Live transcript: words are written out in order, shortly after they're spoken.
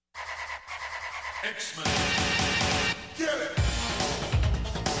X-Men. Get it!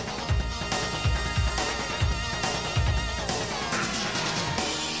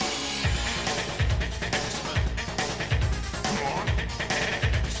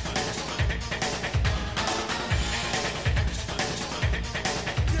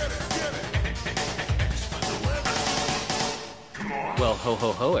 Well, ho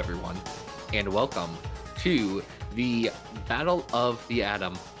ho ho, everyone, and welcome to the Battle of the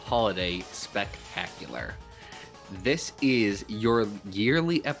Atom Holiday Spectacular. This is your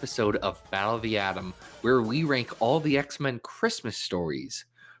yearly episode of Battle of the Atom, where we rank all the X-Men Christmas stories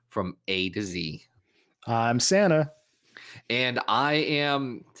from A to Z. I'm Santa. And I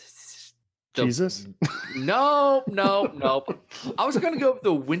am... Jesus? Nope. I was going to go with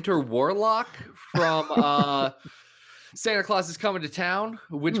the Winter Warlock from... Santa Claus is Coming to Town,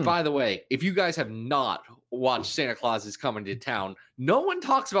 which, by the way, if you guys have not watched Santa Claus is Coming to Town, no one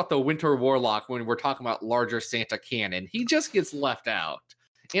talks about the Winter Warlock when we're talking about larger Santa canon. He just gets left out.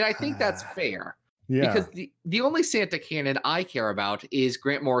 And I think that's fair. Yeah. Because the only Santa canon I care about is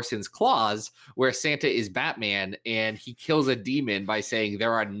Grant Morrison's Claus, where Santa is Batman and he kills a demon by saying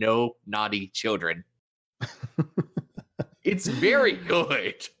there are no naughty children. It's very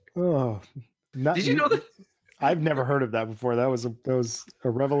good. Oh, Did you know that? I've never heard of that before. That was a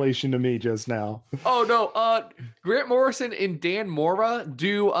revelation to me just now. Oh no, Grant Morrison and Dan Mora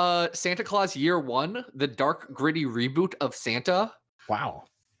do Santa Claus Year One, the dark, gritty reboot of Santa. Wow.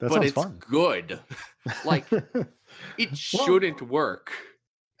 That but sounds it's fun. good. Like it shouldn't work.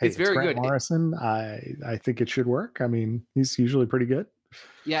 Hey, it's very Grant good. Morrison. I think it should work. I mean, he's usually pretty good.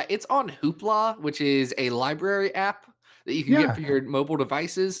 Yeah, it's on Hoopla, which is a library app that you can get for your mobile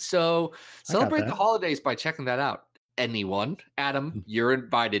devices. So celebrate the holidays by checking that out. Anyone, Adam, you're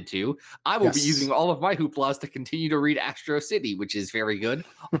invited to. I will be using all of my Hooplas to continue to read Astro City, which is very good.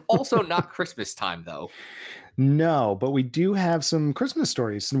 Also not Christmas time, though. No, but we do have some Christmas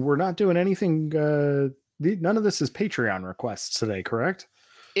stories. We're not doing anything. None of this is Patreon requests today, correct?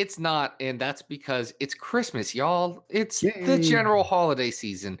 It's not, and that's because it's Christmas, y'all. It's the general holiday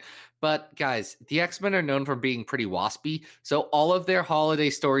season. But guys, the X-Men are known for being pretty waspy, so all of their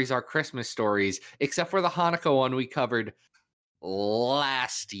holiday stories are Christmas stories, except for the Hanukkah one we covered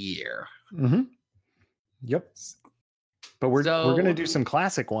last year. Mm-hmm. Yep. But we're going to do some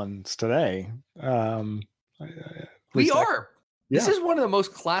classic ones today. We are. This is one of the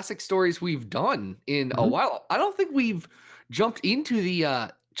most classic stories we've done in a while. I don't think we've jumped into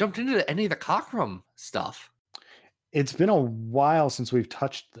any of the Cockrum stuff. It's been a while since we've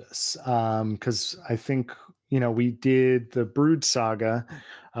touched this, because I think we did the Brood saga.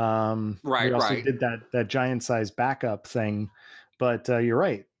 We also did that giant size backup thing, but you're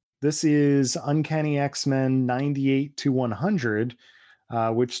right. This is Uncanny X-Men 98 to 100,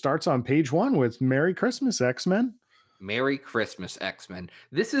 which starts on page 1 with Merry Christmas, X-Men. Merry Christmas, X-Men.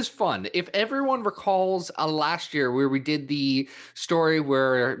 This is fun. If everyone recalls last year where we did the story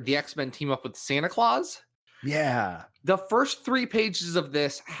where the X-Men team up with Santa Claus. Yeah. The first 3 pages of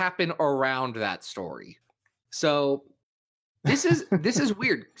this happen around that story. So this is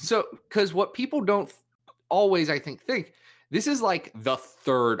weird. So because what people don't always, I think, this is like the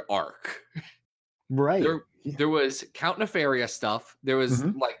third arc. Right. There was Count Nefaria stuff. There was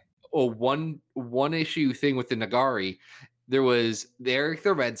like a one issue thing with the Nagari. There was the Eric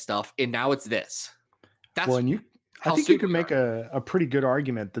the Red stuff, and now it's this. I think you can make a pretty good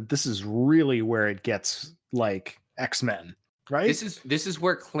argument that this is really where it gets like X-Men, right? This is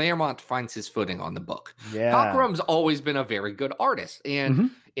where Claremont finds his footing on the book. Yeah. Cockrum's always been a very good artist,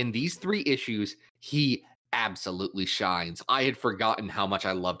 and in these 3 issues, he absolutely shines. I had forgotten how much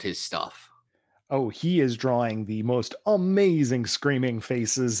I loved his stuff. Oh, he is drawing the most amazing screaming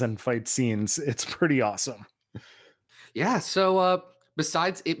faces and fight scenes. It's pretty awesome. Yeah, so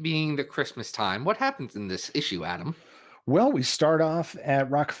besides it being the Christmas time, what happens in this issue, Adam? Well, we start off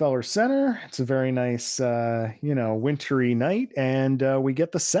at Rockefeller Center. It's a very nice, wintry night, and we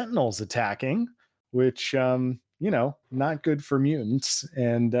get the Sentinels attacking, which, not good for mutants.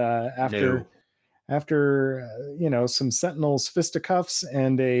 And after some Sentinels fisticuffs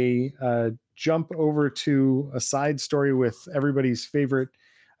and a jump over to a side story with everybody's favorite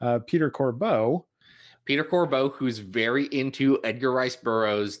Peter Corbeau. Peter Corbeau, who's very into Edgar Rice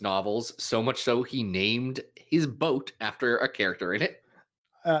Burroughs novels, so much so he named his boat after a character in it.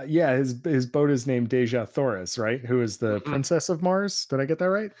 His boat is named Deja Thoris, right? Who is the Princess of Mars? Did I get that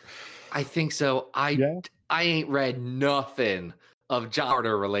right? I think so. I ain't read nothing of John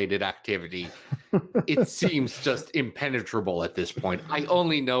Carter related activity. It seems just impenetrable at this point. I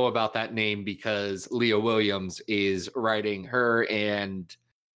only know about that name because Leah Williams is writing her and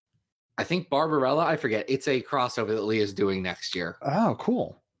I think Barbarella, I forget. It's a crossover that Leah's doing next year. Oh,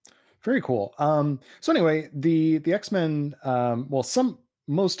 cool. Very cool. So anyway, the X-Men,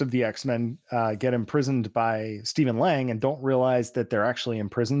 most of the X-Men get imprisoned by Stephen Lang and don't realize that they're actually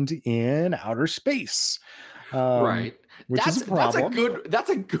imprisoned in outer space. Right. Which is a problem.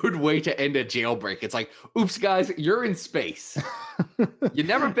 That's a good way to end a jailbreak. It's like, oops, guys, you're in space. You've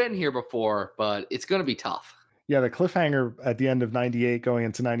never been here before, but it's going to be tough. Yeah, the cliffhanger at the end of 98 going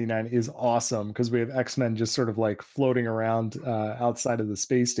into 99 is awesome because we have X-Men just sort of like floating around outside of the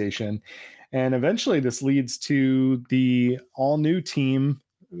space station. And eventually this leads to the all-new team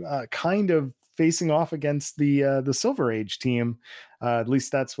kind of facing off against the Silver Age team. At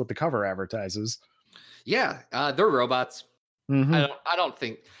least that's what the cover advertises. Yeah, they're robots. Mm-hmm. I don't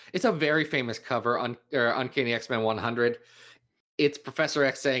think it's a very famous cover on Uncanny X-Men 100. It's Professor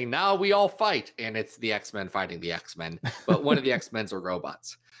X saying, "Now we all fight," and it's the X-Men fighting the X-Men, but one of the X-Men's are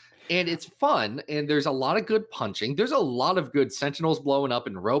robots. And it's fun, and there's a lot of good punching. There's a lot of good Sentinels blowing up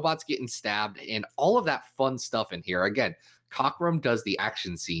and robots getting stabbed and all of that fun stuff in here. Again, Cockrum does the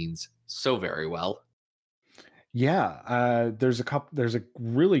action scenes so very well. Yeah, there's a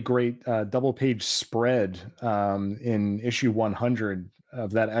really great double page spread in issue 100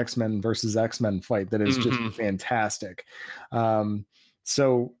 of that X-Men versus X-Men fight that is just fantastic.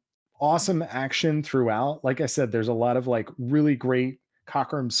 So awesome action throughout. Like I said, there's a lot of like really great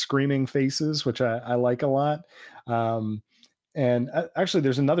Cockrum screaming faces, which I like a lot. And actually,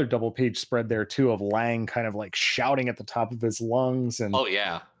 there's another double page spread there too of Lang kind of like shouting at the top of his lungs, and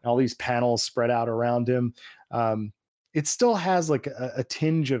all these panels spread out around him. It still has like a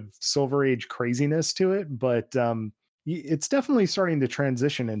tinge of Silver Age craziness to it, but it's definitely starting to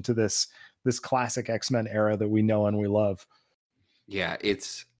transition into this classic X-Men era that we know and we love. Yeah,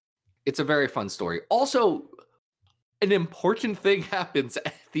 it's a very fun story. Also, an important thing happens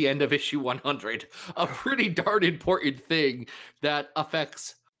at the end of issue 100, a pretty darn important thing that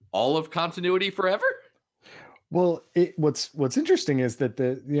affects all of continuity forever. Well, what's interesting is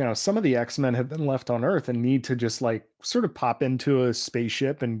that some of the X-Men have been left on Earth and need to just like sort of pop into a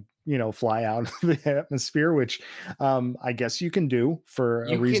spaceship and fly out of the atmosphere, which I guess you can do for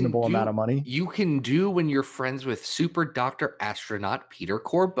a reasonable amount of money. You can do when you're friends with Super Dr. Astronaut Peter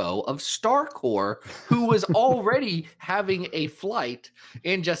Corbeau of StarCorps, who was already having a flight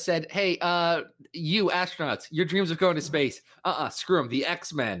and just said, "Hey, you astronauts, your dreams of going to space. Screw them. The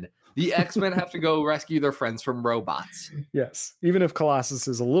X-Men. The X-Men have to go rescue their friends from robots." Yes. Even if Colossus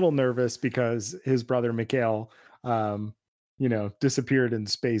is a little nervous because his brother Mikhail disappeared in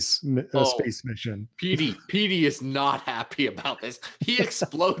space mission. Petey is not happy about this. He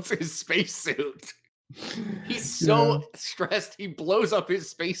explodes his spacesuit. He's so stressed he blows up his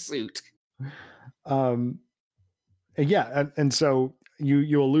spacesuit. And so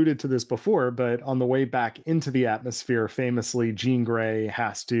you alluded to this before, but on the way back into the atmosphere, famously, Jean Grey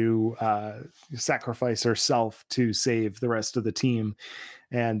has to sacrifice herself to save the rest of the team.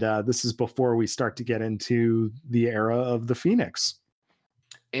 And this is before we start to get into the era of the Phoenix.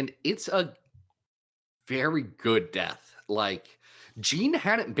 And it's a very good death. Like, Jean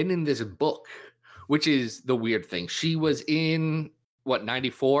hadn't been in this book, which is the weird thing. She was in,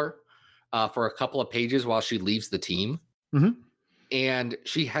 94 for a couple of pages while she leaves the team. Mm-hmm. And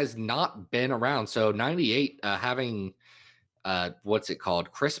she has not been around. So 98, having, what's it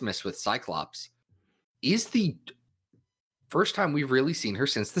called? Christmas with Cyclops is the first time we've really seen her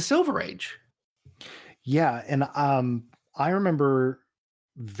since the Silver Age. Yeah. And I remember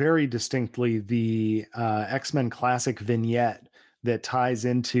very distinctly the X-Men Classic vignette that ties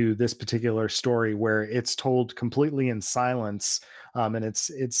into this particular story, where it's told completely in silence. And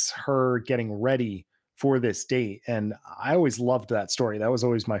it's her getting ready for this date. And I always loved that story. That was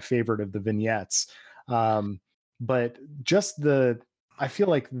always my favorite of the vignettes. But just I feel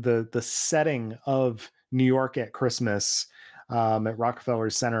like the setting of New York at Christmas at Rockefeller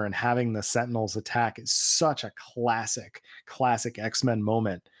Center and having the Sentinels attack is such a classic X-Men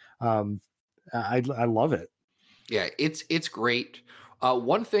moment. I love it. Yeah, it's great.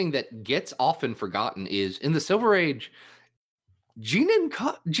 One thing that gets often forgotten is in the Silver Age, Jean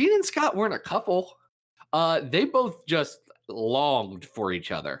and Scott weren't a couple. They both just longed for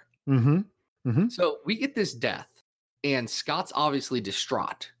each other. Mm-hmm. Mm-hmm. So we get this death, and Scott's obviously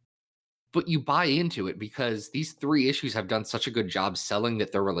distraught, but you buy into it because these 3 issues have done such a good job selling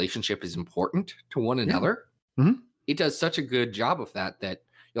that their relationship is important to one another. Mm-hmm. It does such a good job of that you're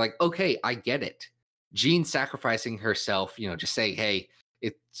like, okay, I get it. Jean sacrificing herself, just saying, hey,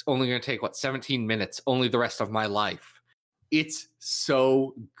 it's only going to take 17 minutes, only the rest of my life. It's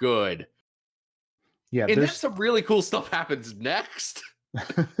so good. Yeah, and then some really cool stuff happens next.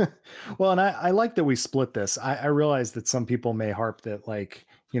 Well, and I like that we split this. I realize that some people may harp that, like,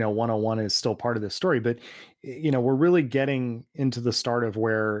 101 is still part of this story, but we're really getting into the start of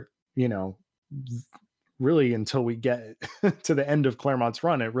where, really until we get to the end of Claremont's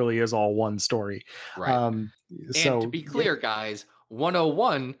run, it really is all one story. Right. So and to be clear, guys,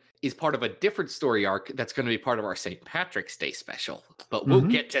 101 is part of a different story arc that's going to be part of our St. Patrick's Day special, but we'll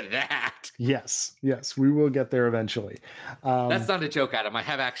get to that. Yes, we will get there eventually. That's not a joke, Adam. I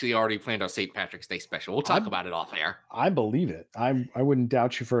have actually already planned our St. Patrick's Day special. We'll talk about it off air. I believe it. I wouldn't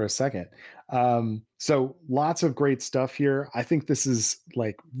doubt you for a second. So lots of great stuff here. I think this is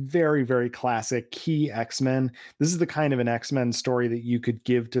like very, very classic key X-Men. This is the kind of an X-Men story that you could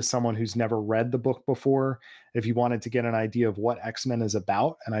give to someone who's never read the book before, if you wanted to get an idea of what X-Men is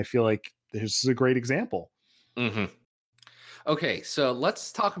about. And I feel like this is a great example. Mm-hmm. Okay, so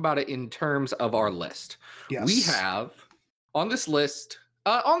let's talk about it in terms of our list. Yes. We have on this list,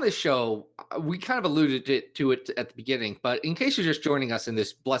 on this show, we kind of alluded to it at the beginning, but in case you're just joining us in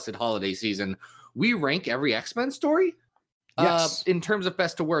this blessed holiday season, we rank every X-Men story in terms of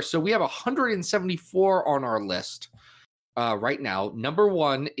best to worst. So we have 174 on our list right now. Number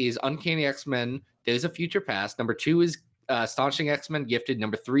 1 is Uncanny X-Men, Days of Future Past. Number 2 is Astonishing X-Men Gifted.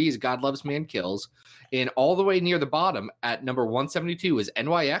 Number 3 is God Loves Man Kills. And all the way near the bottom at number 172 is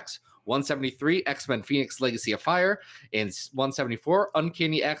NYX. 173, X-Men Phoenix Legacy of Fire. And 174,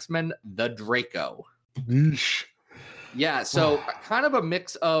 Uncanny X-Men The Draco. Eesh. Yeah, so kind of a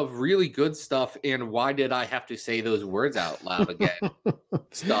mix of really good stuff and why did I have to say those words out loud again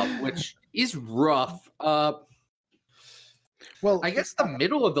stuff, which is rough. Well, I guess the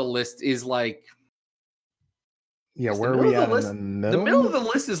middle of the list is like... Yeah, where are we at in the middle? The middle of the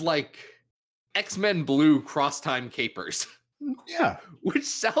list is like X-Men Blue Cross-Time Capers. Yeah, which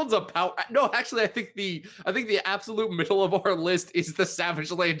sounds about no. Actually, I think the absolute middle of our list is the Savage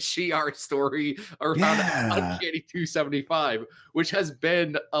Land Shi'ar story around Uncanny 275, which has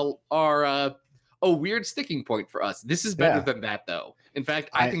been a weird sticking point for us. This is better than that, though. In fact,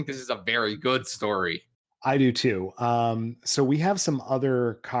 I think this is a very good story. I do too. So we have some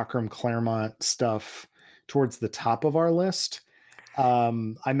other Cockrum Claremont stuff towards the top of our list.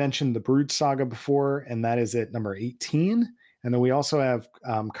 I mentioned the Brood Saga before, and that is at number 18. And then we also have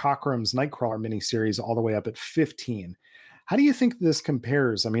Cockrum's Nightcrawler miniseries all the way up at 15. How do you think this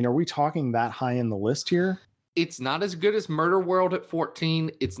compares? I mean, are we talking that high in the list here? It's not as good as Murder World at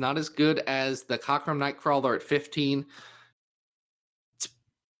 14. It's not as good as the Cockrum Nightcrawler at 15. It's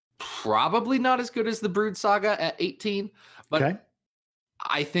probably not as good as the Brood Saga at 18. But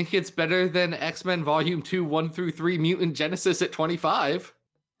I think it's better than X-Men Volume 2, 1 through 3 Mutant Genesis at 25.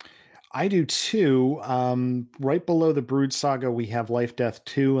 I do too. Right below the Brood Saga, we have Life Death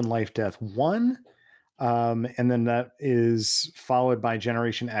 2 and Life Death 1. And then that is followed by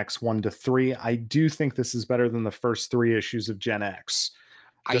Generation X 1 to 3. I do think this is better than the first 3 issues of Gen X.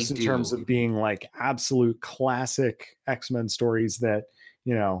 Just in terms of being like absolute classic X-Men stories that,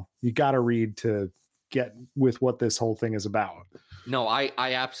 you got to read to get with what this whole thing is about. No, I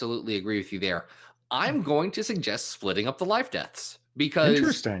absolutely agree with you there. I'm going to suggest splitting up the Life Deaths. Because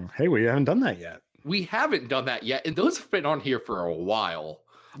interesting. Hey, we haven't done that yet. We haven't done that yet, and those have been on here for a while.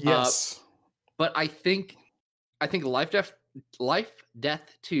 Yes, but I think Life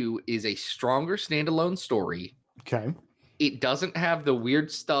Death 2 is a stronger standalone story. Okay, it doesn't have the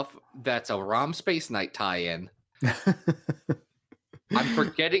weird stuff that's a ROM Space Knight tie-in. I'm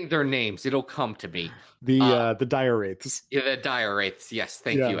forgetting their names. It'll come to me. The Dire Wraiths. Yeah, the Dire Wraiths. Yes,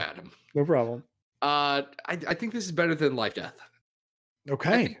 thank you, Adam. No problem. I think this is better than Life Death.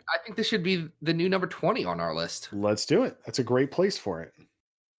 Okay. I think this should be the new number 20 on our list. Let's do it. That's a great place for it.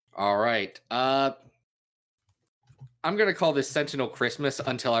 All right. I'm going to call this Sentinel Christmas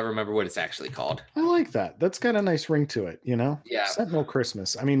until I remember what it's actually called. I like that. That's got a nice ring to it, Yeah. Sentinel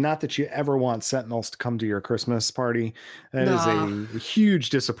Christmas. I mean, not that you ever want Sentinels to come to your Christmas party. That is a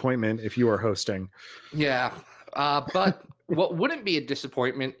huge disappointment if you are hosting. Yeah. But what wouldn't be a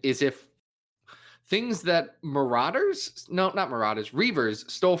disappointment is if things that Reavers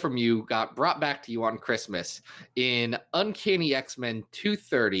stole from you got brought back to you on Christmas in Uncanny X-Men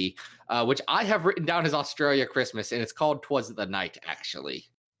 230, which I have written down as Australia Christmas, and it's called 'Twas the Night, actually.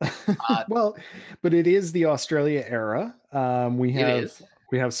 Well, but it is the Australia era. We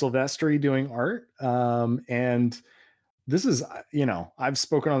have Silvestri doing art, and this is, I've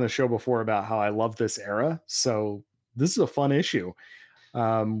spoken on the show before about how I love this era, so this is a fun issue.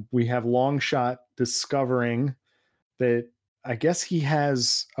 We have Longshot discovering that I guess he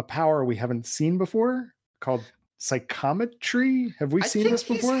has a power we haven't seen before called psychometry. Have we seen this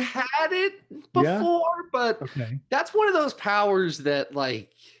before? He's had it before, but that's one of those powers that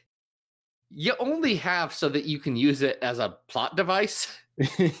like you only have so that you can use it as a plot device.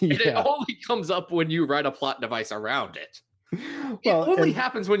 And it only comes up when you write a plot device around it. Well, it only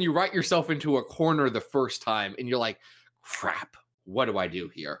happens when you write yourself into a corner the first time and you're like, crap, what do I do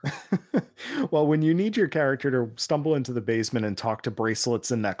here? Well, when you need your character to stumble into the basement and talk to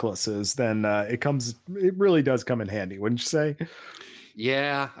bracelets and necklaces, then it really does come in handy, wouldn't you say?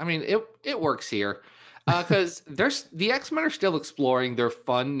 Yeah, I mean, it works here. Because the X-Men are still exploring their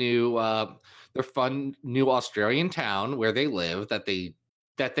fun new Australian town where they live that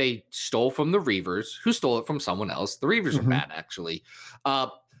they stole from the Reavers, who stole it from someone else. The Reavers are bad, actually.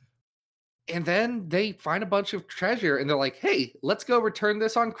 And then they find a bunch of treasure, and they're like, "Hey, let's go return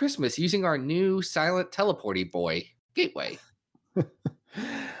this on Christmas using our new silent teleporty boy, Gateway."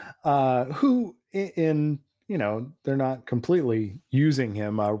 Who in they're not completely using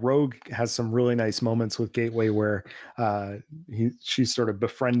him. Rogue has some really nice moments with Gateway where she's sort of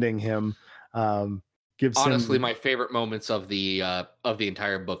befriending him. Honestly, my favorite moments of the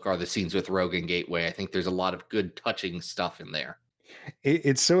entire book are the scenes with Rogue and Gateway. I think there's a lot of good, touching stuff in there.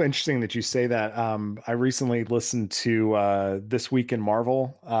 It's so interesting that you say that. I recently listened to This Week in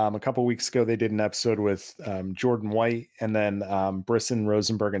Marvel. A couple weeks ago, they did an episode with Jordan White and then Brisson,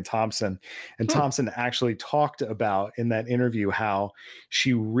 Rosenberg, and Thompson. And Thompson actually talked about in that interview how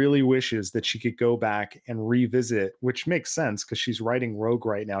she really wishes that she could go back and revisit, which makes sense because she's writing Rogue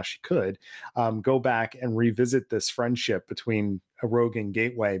right now. She could go back and revisit this friendship between a Rogue and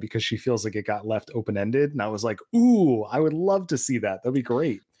Gateway because she feels like it got left open-ended. And I was like, ooh, I would love to see that. That'd be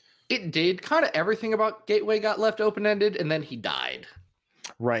great. It did. Kind of everything about Gateway got left open-ended and then he died.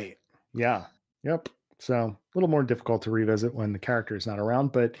 Right. Yeah. Yep. So a little more difficult to revisit when the character is not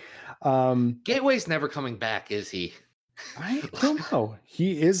around, but Gateway's never coming back, is he? I don't know.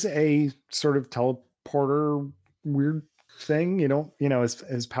 He is a sort of teleporter weird thing,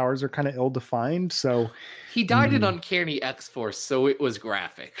 his powers are kind of ill-defined, so he died in Uncanny X-Force, so it was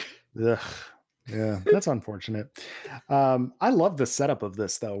graphic. Ugh. Yeah, that's unfortunate. I love the setup of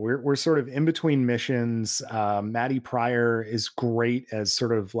this though. We're sort of in between missions. Maddie Pryor is great as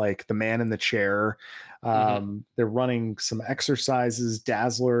sort of like the man in the chair. They're running some exercises.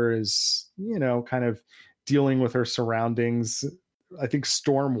 Dazzler is, kind of dealing with her surroundings. I think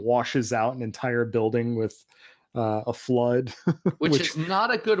Storm washes out an entire building with a flood, which is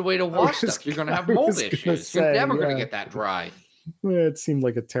not a good way to wash stuff. You're going to have mold issues. You're never going to get that dry. It seemed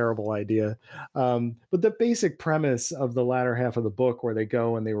like a terrible idea. But the basic premise of the latter half of the book where they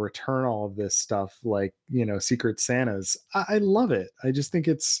go and they return all of this stuff, like, Secret Santas, I love it. I just think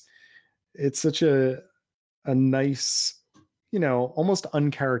it's such a nice, almost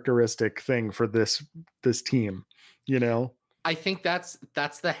uncharacteristic thing for this team, I think that's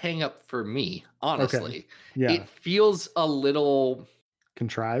the hang up for me, honestly. Okay. Yeah. It feels a little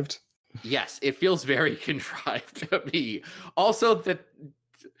contrived. Yes, it feels very contrived to me. Also, the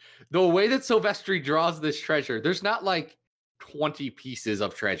way that Silvestri draws this treasure, there's not like 20 pieces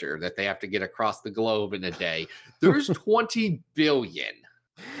of treasure that they have to get across the globe in a day. There's 20 billion.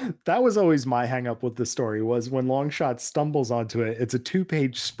 That was always my hang up with the story, was when Longshot stumbles onto it, it's a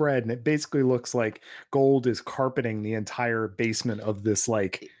 2-page spread and it basically looks like gold is carpeting the entire basement of this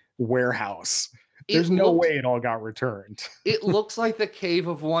like warehouse. There's no way it all got returned. It looks like the Cave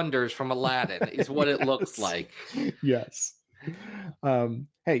of Wonders from Aladdin is what it looks like. Yes.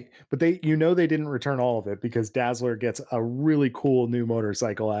 Hey, but they didn't return all of it because Dazzler gets a really cool new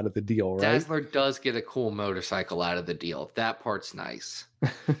motorcycle out of the deal, right? Dazzler does get a cool motorcycle out of the deal. That part's nice.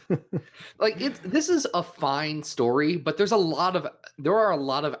 Like this is a fine story, but there are a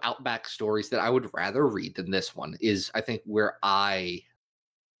lot of Outback stories that I would rather read than this one. Is I think where I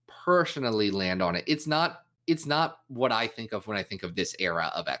personally land on it. It's not what I think of when I think of this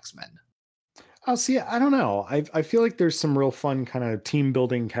era of X-Men. Oh, see, I don't know. I feel like there's some real fun kind of team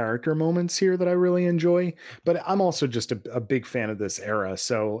building character moments here that I really enjoy, but I'm also just a big fan of this era.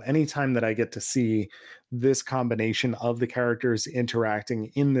 So anytime that I get to see this combination of the characters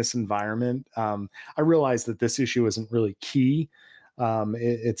interacting in this environment, I realize that this issue isn't really key.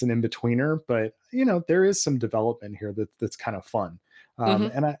 It's an in-betweener, but there is some development here that's kind of fun.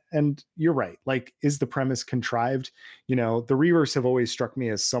 And you're right. Like, is the premise contrived? The Reavers have always struck me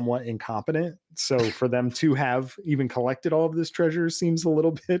as somewhat incompetent. So for them to have even collected all of this treasure seems a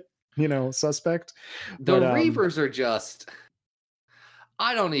little bit, suspect. The Reavers are just,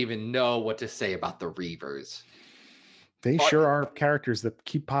 I don't even know what to say about the Reavers. They sure are characters that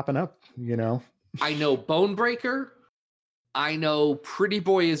keep popping up, I know Bonebreaker. I know Pretty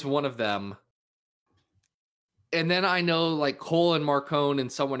Boy is one of them. And then I know like Cole and Marcone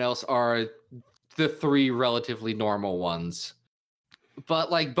and someone else are the three relatively normal ones.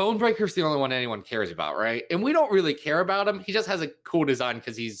 But like Bonebreaker's the only one anyone cares about, right? And we don't really care about him. He just has a cool design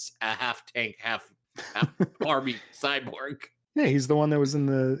because he's a half tank, half army cyborg. Yeah, he's the one that was in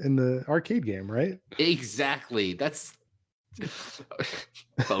the arcade game, right? Exactly. That's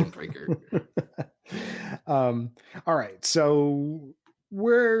Bonebreaker. All right. So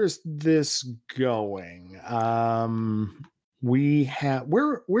where's this going? We have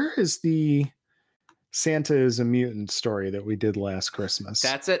where is the Santa is a Mutant story that we did last Christmas?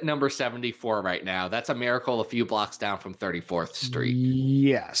 That's at number 74 right now. That's a miracle a few blocks down from 34th Street.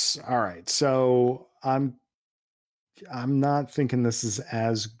 Yes. All right. So I'm not thinking this is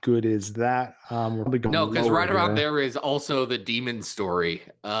as good as that. We're probably going no, because right here. around there is also the Demon story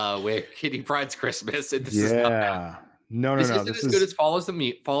with Kitty Pryde's Christmas. And this is not no. This isn't as good as Fall of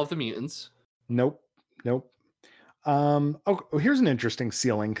the Mutants. Nope. Oh, here's an interesting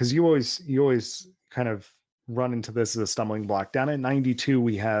ceiling because you always kind of run into this as a stumbling block. Down at 92,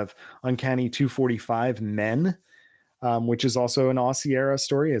 we have Uncanny 245 Men, which is also an Aussie era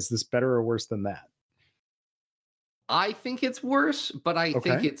story. Is this better or worse than that? I think it's worse, but I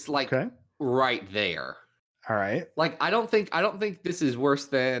think it's like right there. All right. Like I don't think this is worse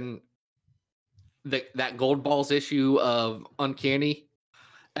than that Gold Balls issue of Uncanny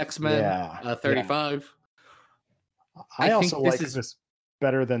X-Men 35. I also like this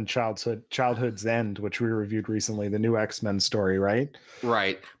better than Childhood's End, which we reviewed recently, the new X-Men story, right?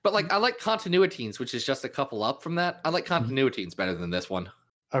 Right. But like I like Continuities, which is just a couple up from that. I like Continuities better than this one.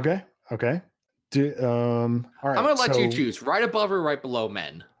 Okay. All right. I'm gonna let you choose right above or right below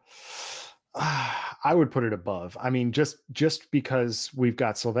Men. I would put it above. I mean, just because we've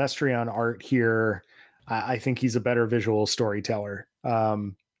got Silvestri on art here, I think he's a better visual storyteller.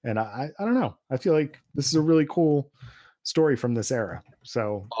 And I don't know. I feel like this is a really cool story from this era.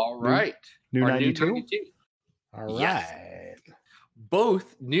 So all right. New 92? All right. Yes.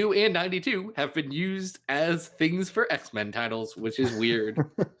 Both New and 92 have been used as things for X-Men titles, which is weird.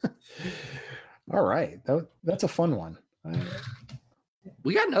 All right. That's a fun one.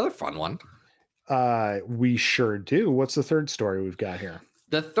 We got another fun one. We sure do. What's the third story we've got here?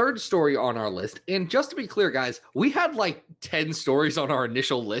 The third story on our list, and just to be clear, guys, we had like 10 stories on our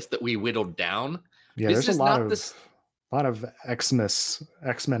initial list that we whittled down. Yeah, there's a lot of X-Men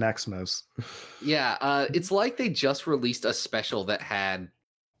Xmas. Yeah, it's like they just released a special that had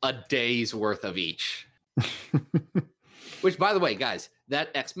a day's worth of each. Which, by the way, guys, that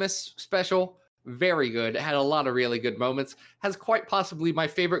Xmas special, very good. It had a lot of really good moments. Has quite possibly my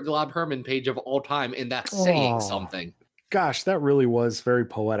favorite Glob Herman page of all time, and that's saying something. Gosh, that really was very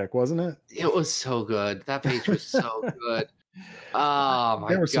poetic, wasn't it? It was so good. That page was so good. Oh my god.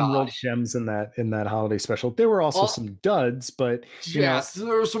 There were some real gems in that holiday special. There were also some duds, but yes,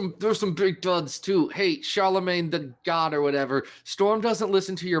 there's some big duds too. Hey, Charlemagne the God or whatever. Storm doesn't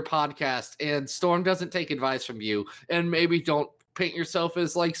listen to your podcast, and Storm doesn't take advice from you, and maybe don't paint yourself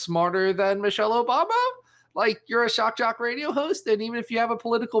as like smarter than Michelle Obama. Like you're a shock jock radio host, and even if you have a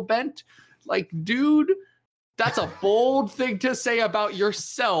political bent, like dude, that's a bold thing to say about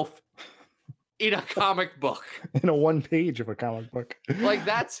yourself in a comic book. In a one page of a comic book. Like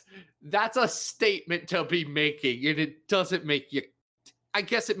that's a statement to be making, and it doesn't make you, I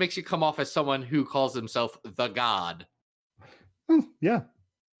guess it makes you come off as someone who calls himself the God. Yeah.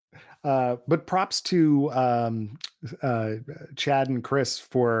 But props to Chad and Chris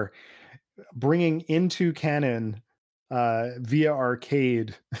for bringing into canon via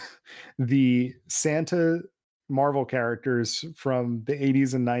arcade the Santa Marvel characters from the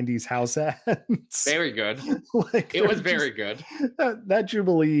 80s and 90s house ads. Very good. Like, it was very good. That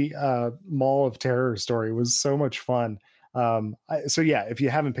Jubilee Mall of Terror story was so much fun. So yeah, if you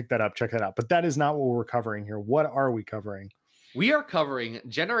haven't picked that up, check that out. But that is not what we're covering here. What are we covering? We are covering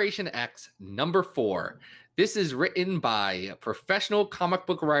Generation X #4. This is written by professional comic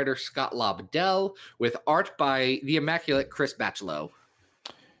book writer Scott Lobdell with art by the immaculate Chris Bachalo.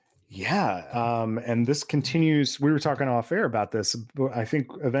 Yeah, and this continues. We were talking off air about this. I think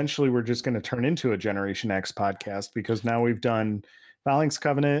eventually we're just going to turn into a Generation X podcast because now we've done Phalanx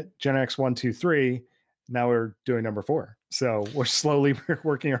Covenant, Gen X 1, 2, 3. Now we're doing #4. So we're slowly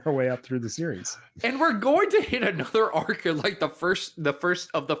working our way up through the series. And we're going to hit another arc in like the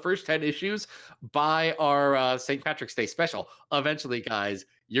first 10 issues by our St. Patrick's Day special. Eventually, guys,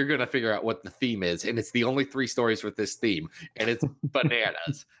 you're going to figure out what the theme is. And it's the only 3 stories with this theme. And it's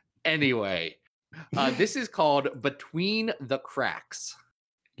bananas. Anyway, this is called Between the Cracks.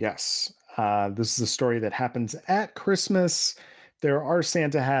 Yes. This is a story that happens at Christmas. There are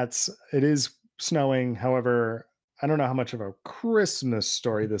Santa hats. It is snowing. However, I don't know how much of a Christmas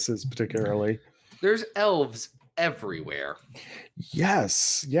story this is particularly. There's elves everywhere.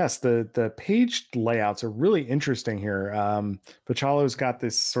 Yes. The page layouts are really interesting here. Pachalo's got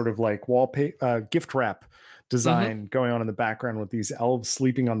this sort of like wallpaper, gift wrap design going on in the background with these elves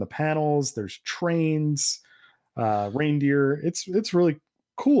sleeping on the panels. There's trains, reindeer. It's really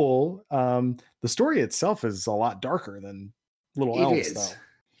cool. The story itself is a lot darker than Little Elves, though.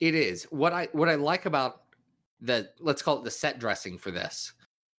 It is. What I like about let's call it the set dressing for this.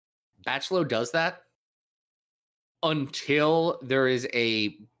 Bachelot does that until there is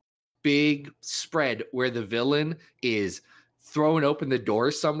a big spread where the villain is throwing open the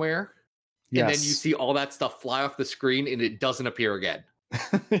doors somewhere. Yes. And then you see all that stuff fly off the screen and it doesn't appear again.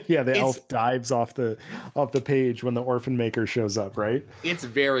 Yeah, the elf dives off the page when the orphan maker shows up, right? It's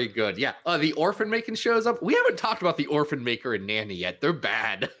very good. Yeah. The orphan maker shows up. We haven't talked about the orphan maker and Nanny yet. They're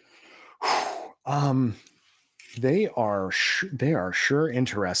bad. They are sure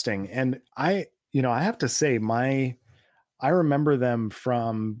interesting. And I have to say I remember them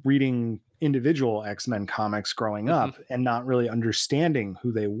from reading individual X-Men comics growing up and not really understanding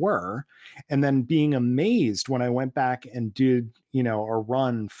who they were. And then being amazed when I went back and did, a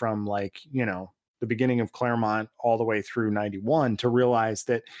run from the beginning of Claremont all the way through 91 to realize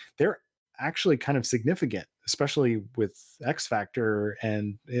that they're actually kind of significant, especially with X Factor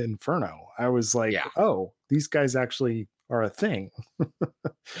and Inferno. I was like, oh, these guys actually are a thing.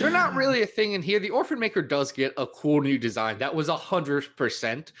 They're not really a thing in here. The Orphan Maker does get a cool new design. That was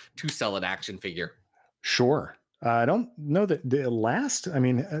 100% to sell an action figure. Sure. I don't know that the last. I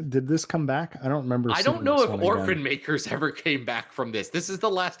mean, did this come back? I don't remember. I don't know if Orphan Makers ever came back from this. This is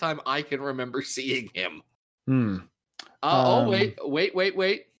the last time I can remember seeing him. Wait.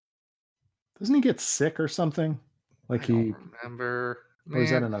 Doesn't he get sick or something? Like I don't remember. Or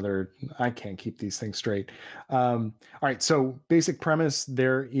is that another? I can't keep these things straight. All right. So basic premise: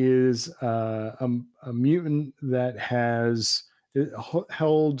 there is a mutant that has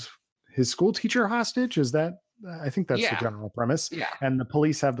held his school teacher hostage. Is that? I think that's the general premise. Yeah. And the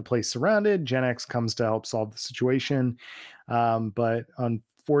police have the place surrounded. Gen X comes to help solve the situation, but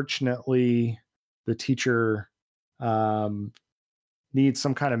unfortunately, the teacher needs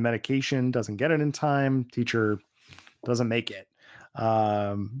some kind of medication. Doesn't get it in time. Teacher doesn't make it.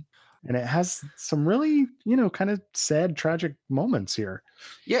 And it has some really, kind of sad, tragic moments here.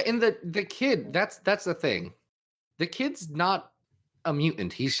 Yeah, and the kid, that's the thing. The kid's not a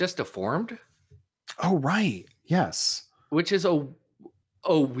mutant. He's just deformed. Oh, right. Yes. Which is a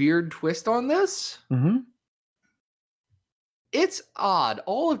weird twist on this. It's odd.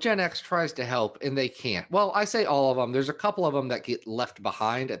 All of Gen X tries to help and they can't. Well, I say all of them. There's a couple of them that get left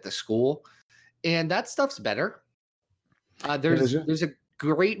behind at the school, and that stuff's better. There's a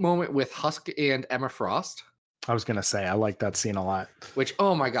great moment with Husk and Emma Frost. I was going to say, I like that scene a lot. Which,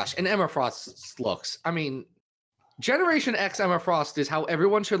 oh my gosh. And Emma Frost's looks. I mean, Generation X Emma Frost is how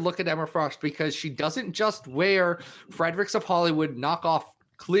everyone should look at Emma Frost, because she doesn't just wear Fredericks of Hollywood knockoff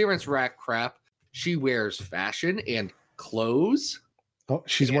clearance rack crap. She wears fashion and clothes. Oh,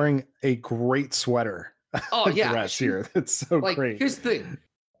 she's wearing a great sweater. Oh, yeah. Dress here. That's so great. Here's the thing.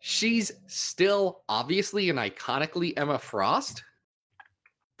 She's still obviously and iconically Emma Frost,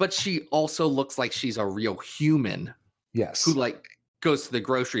 but she also looks like she's a real human. Yes. Who goes to the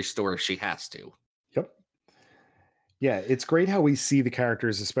grocery store if she has to. Yep. Yeah, it's great how we see the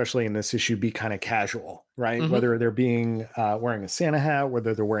characters, especially in this issue, be kind of casual, right? Whether they're being wearing a Santa hat,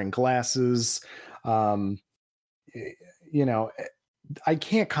 whether they're wearing glasses. I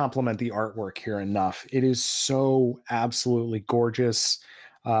can't compliment the artwork here enough. It is so absolutely gorgeous.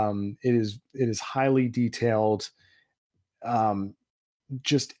 It is highly detailed.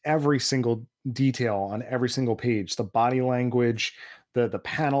 Just every single detail on every single page, the body language, the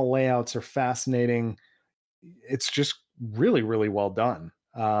panel layouts are fascinating. It's just really, really well done.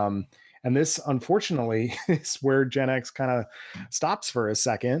 And this, unfortunately, is where Gen X kind of stops for a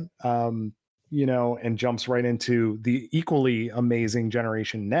second, and jumps right into the equally amazing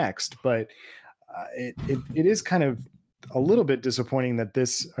Generation Next. But it is kind of a little bit disappointing that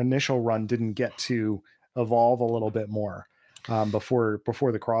this initial run didn't get to evolve a little bit more before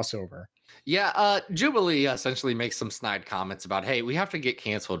the crossover. Yeah, Jubilee essentially makes some snide comments about, hey, we have to get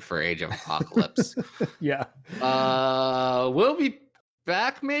canceled for Age of Apocalypse. Yeah. We'll be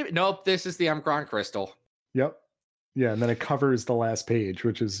back, maybe? Nope, this is the Omicron Crystal. Yep. Yeah, and then it covers the last page,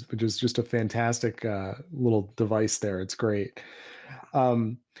 which is just a fantastic little device there. It's great.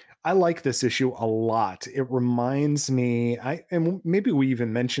 I like this issue a lot. It reminds me, and maybe we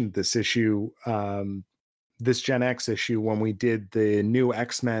even mentioned this issue this Gen X issue when we did the new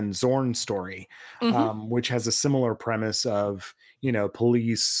X-Men Zorn story, which has a similar premise of,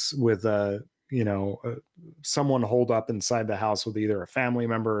 police with someone holed up inside the house with either a family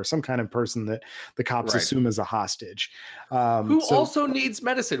member or some kind of person that the cops assume is a hostage. Who also needs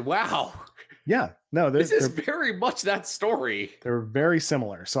medicine. Wow. Yeah, no, this is very much that story. They're very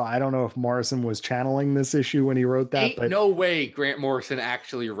similar. So I don't know if Morrison was channeling this issue when he wrote that. But no way Grant Morrison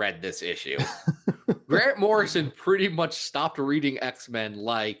actually read this issue. Grant Morrison pretty much stopped reading X-Men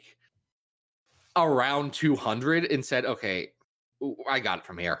like around 200 and said, okay, I got it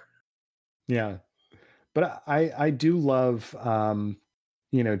from here. Yeah. But I do love,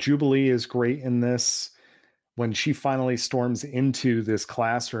 Jubilee is great in this. When she finally storms into this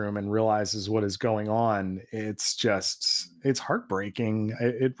classroom and realizes what is going on, it's heartbreaking.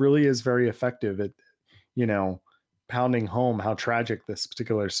 It really is very effective at, pounding home how tragic this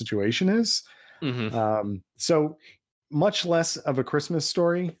particular situation is. So much less of a Christmas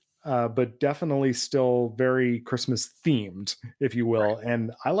story, but definitely still very Christmas themed, if you will. Right.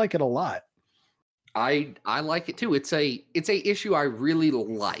 And I like it a lot. I like it too. It's a issue I really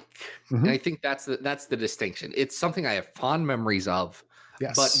like. And I think that's the distinction. It's something I have fond memories of.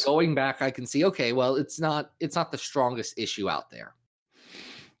 Yes. But going back, I can see, okay, well, it's not the strongest issue out there.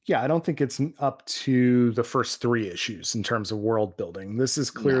 Yeah, I don't think it's up to the first 3 issues in terms of world building. This is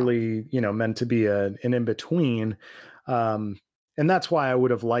clearly, meant to be an in-between. And that's why I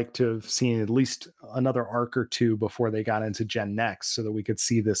would have liked to have seen at least another arc or 2 before they got into Gen Next, so that we could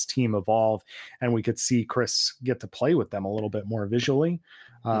see this team evolve and we could see Chris get to play with them a little bit more visually.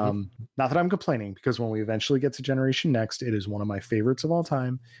 Not that I'm complaining, because when we eventually get to Generation Next, it is one of my favorites of all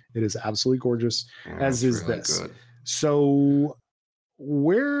time. It is absolutely gorgeous, as is really this. Good. So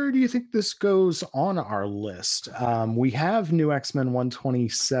where do you think this goes on our list? We have New X-Men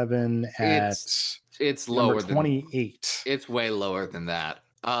 127 at... It's lower than 28. It's way lower than that.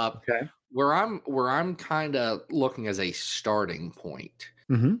 Okay. Where I'm kind of looking as a starting point.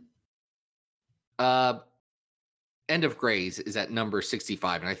 End of Grays is at number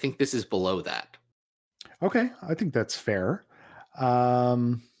 65, and I think this is below that. Okay, I think that's fair. But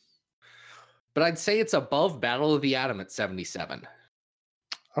I'd say it's above Battle of the Atom at 77.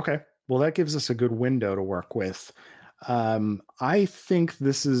 Okay. Well, that gives us a good window to work with. I think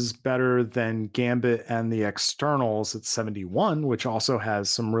this is better than Gambit and the Externals at 71, which also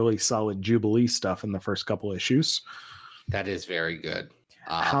has some really solid Jubilee stuff in the first couple issues. That is very good.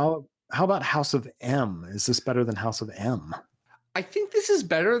 How about House of M? Is this better than House of M? I think this is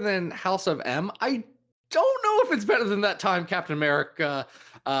better than House of M. I don't know if it's better than that time Captain America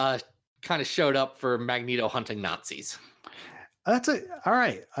kind of showed up for Magneto hunting Nazis. All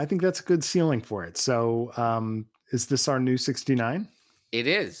right. I think that's a good ceiling for it. So, is this our new 69? It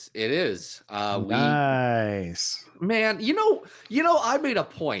is. Nice. Man, I made a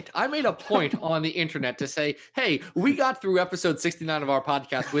point. On the internet to say, hey, we got through episode 69 of our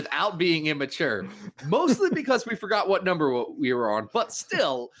podcast without being immature, mostly because we forgot what number we were on, but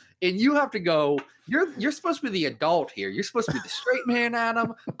still, and you have to go, you're supposed to be the adult here. You're supposed to be the straight man,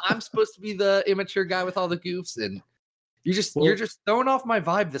 Adam. I'm supposed to be the immature guy with all the goofs, and you're just throwing off my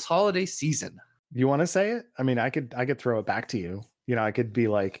vibe this holiday season. You want to say it? I mean, I could throw it back to you. I could be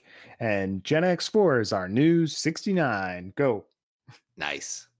like, and Gen X4 is our new 69. Go.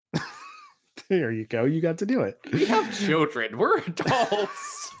 Nice. There you go. You got to do it. We have children. We're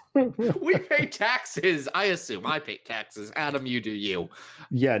adults. We pay taxes. I assume I pay taxes. Adam, you do you.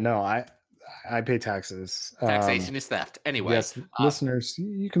 Yeah, no, I pay taxes. Taxation is theft. Anyway. Yes, listeners,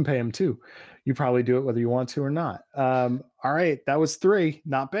 you can pay them too. You probably do it whether you want to or not. All right. That was 3.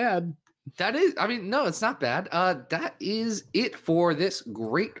 Not bad. That is, no, it's not bad. That is it for this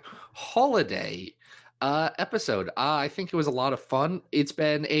great holiday episode. I think it was a lot of fun. It's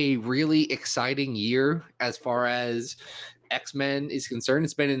been a really exciting year as far as X-Men is concerned.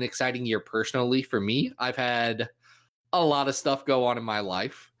 It's been an exciting year personally for me. I've had a lot of stuff go on in my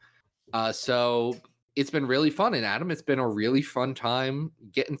life. So it's been really fun. And Adam, it's been a really fun time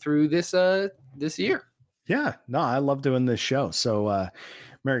getting through this year. Yeah, no, I love doing this show. So,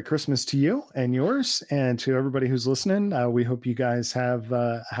 Merry Christmas to you and yours, and to everybody who's listening. We hope you guys have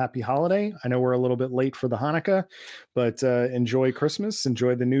a happy holiday. I know we're a little bit late for the Hanukkah, but enjoy Christmas,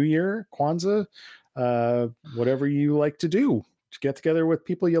 enjoy the New Year, Kwanzaa, whatever you like to do. Get together with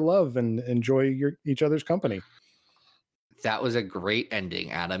people you love and enjoy each other's company. That was a great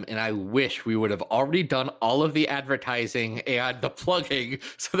ending, Adam. And I wish we would have already done all of the advertising and the plugging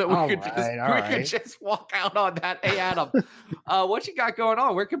so that we could just walk out on that. Hey, Adam, what you got going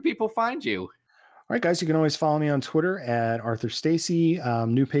on? Where can people find you? All right, guys, you can always follow me on Twitter at Arthur Stacy.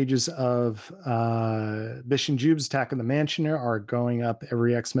 New pages of Bish and Jube's Attack of the Mansion are going up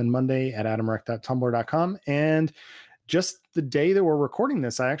every X-Men Monday at adamrec.tumblr.com. And just the day that we're recording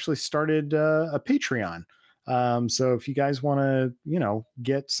this, I actually started a Patreon. So if you guys want to,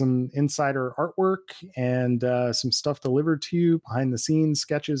 get some insider artwork and some stuff delivered to you, behind the scenes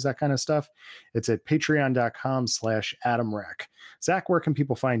sketches, that kind of stuff, it's at patreon.com/AdamRec. Zach, where can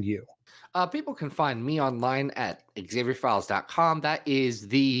people find you? People can find me online at XavierFiles.com. That is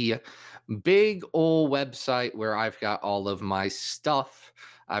the big old website where I've got all of my stuff.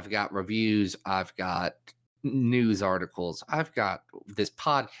 I've got reviews. I've got news articles. I've got this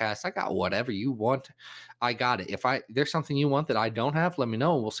podcast. I got whatever you want. I got it. If there's something you want that I don't have, let me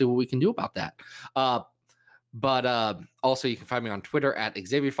know. We'll see what we can do about that. But also you can find me on Twitter at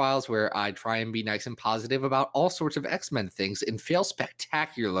Xavier Files, where I try and be nice and positive about all sorts of X-Men things and fail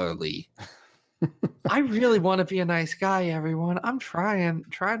spectacularly. I really want to be a nice guy, everyone. I'm trying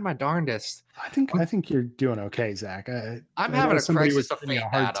my darndest. I think you're doing okay, Zach. I'm having a crisis of faith, a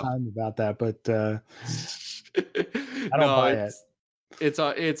hard time about that, but I don't buy it.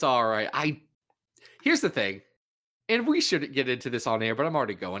 It's all right. Here's the thing, and we should get into this on air, but I'm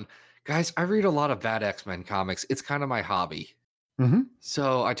already going. Guys, I read a lot of bad X-Men comics. It's kind of my hobby. Mm-hmm.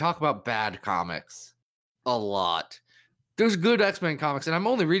 So I talk about bad comics a lot. There's good X-Men comics, and I'm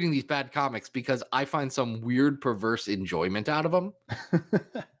only reading these bad comics because I find some weird, perverse enjoyment out of them.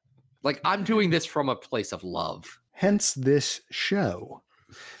 Like, I'm doing this from a place of love. Hence this show.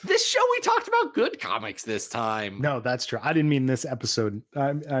 This show, we talked about good comics this time. No, that's true. I didn't mean this episode.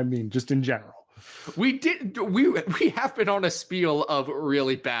 I mean, just in general. We have been on a spiel of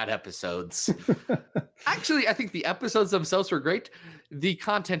really bad episodes. Actually, I think the episodes themselves were great. The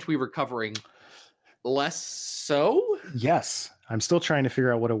content we were covering, less so. Yes, I'm still trying to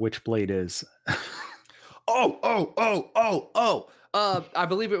figure out what a Witchblade is. I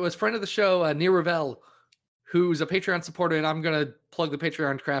believe it was friend of the show, Near Ravel, who's a Patreon supporter, and I'm gonna plug the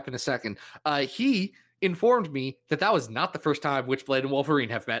Patreon crap in a second. He informed me that was not the first time Witchblade and Wolverine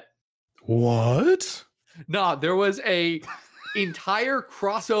have met. What? No, there was a entire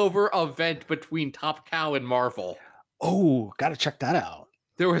crossover event between Top Cow and Marvel. Oh, gotta check that out.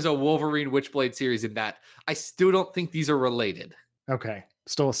 There was a Wolverine Witchblade series in that. I still don't think these are related. Okay,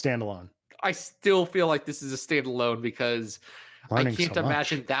 still a standalone. I still feel like this is a standalone because I can't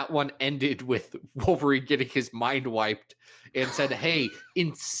imagine that one ended with Wolverine getting his mind wiped and said, hey,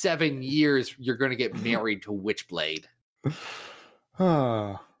 in 7 years, you're going to get married to Witchblade.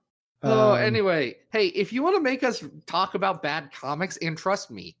 Anyway, hey, if you want to make us talk about bad comics, and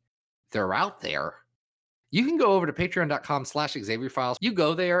trust me, they're out there, you can go over to patreon.com/XavierFiles. You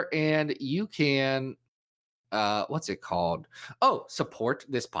go there and you can, what's it called? Oh, support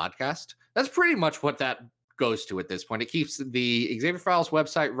this podcast. That's pretty much what that goes to at this point. It keeps the Xavier Files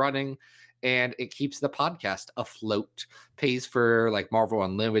website running and it keeps the podcast afloat, pays for like Marvel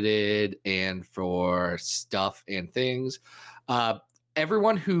Unlimited and for stuff and things.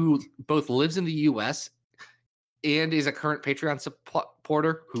 Everyone who both lives in the US and is a current Patreon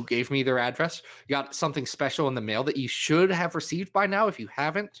supporter who gave me their address got something special in the mail that you should have received by now. If you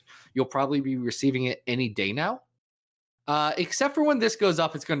haven't, you'll probably be receiving it any day now. Except for when this goes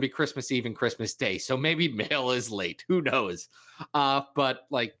up, it's going to be Christmas Eve and Christmas Day. So maybe mail is late. Who knows? But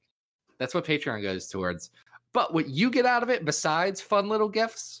like, that's what Patreon goes towards. But what you get out of it, besides fun little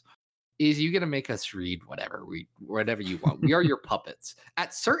gifts, is you get to make us read whatever you want. We are your puppets.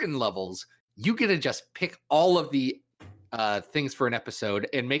 At certain levels, you get to just pick all of the things for an episode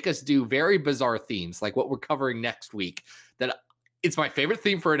and make us do very bizarre themes, like what we're covering next week. That it's my favorite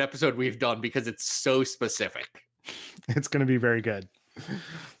theme for an episode we've done because it's so specific. It's going to be very good.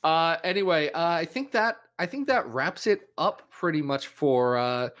 Anyway, I think that wraps it up pretty much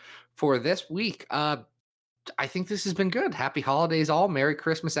for this week. I think this has been good. Happy holidays, all. Merry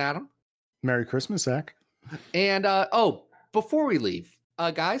Christmas, Adam. Merry Christmas, Zach. And before we leave,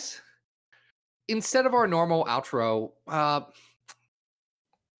 guys, instead of our normal outro, I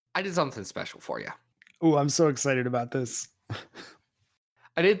did something special for you. Oh, I'm so excited about this.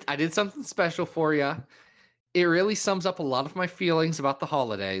 I did something special for you. It really sums up a lot of my feelings about the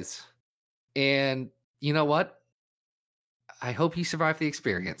holidays. And you know what? I hope you survive the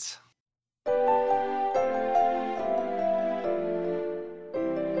experience.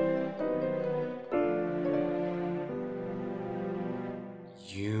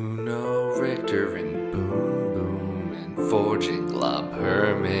 You know Richter and Boom Boom and Forging Glob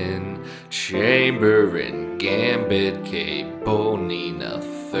Herman, Chamber and Gambit, Cable, Nina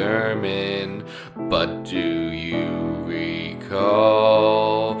Thurman. But do you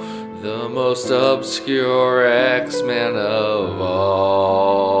recall The most obscure X-Men of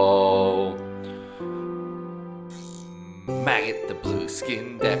all. Maggot, the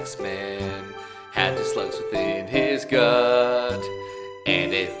blue-skinned X-Man, had the slugs within his gut.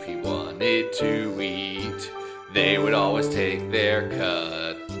 And if he wanted to eat, they would always take their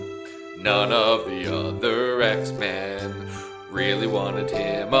cut. None of the other X-Men really wanted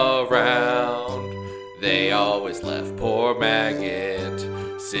him around. They always left poor Maggot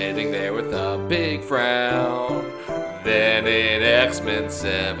sitting there with a big frown. Then in X-Men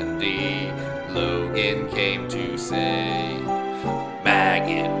 70, Logan came to say,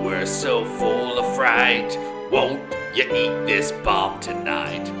 Maggot, we're so full of fright, won't you eat this bomb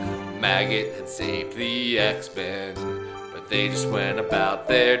tonight? Maggot had saved the X-Men, but they just went about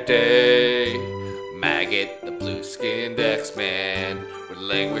their day. Maggot, the blue-skinned X-Man, would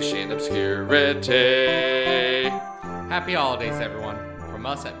languish in obscurity. Happy holidays, everyone, from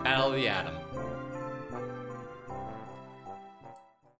us at Battle of the Atom.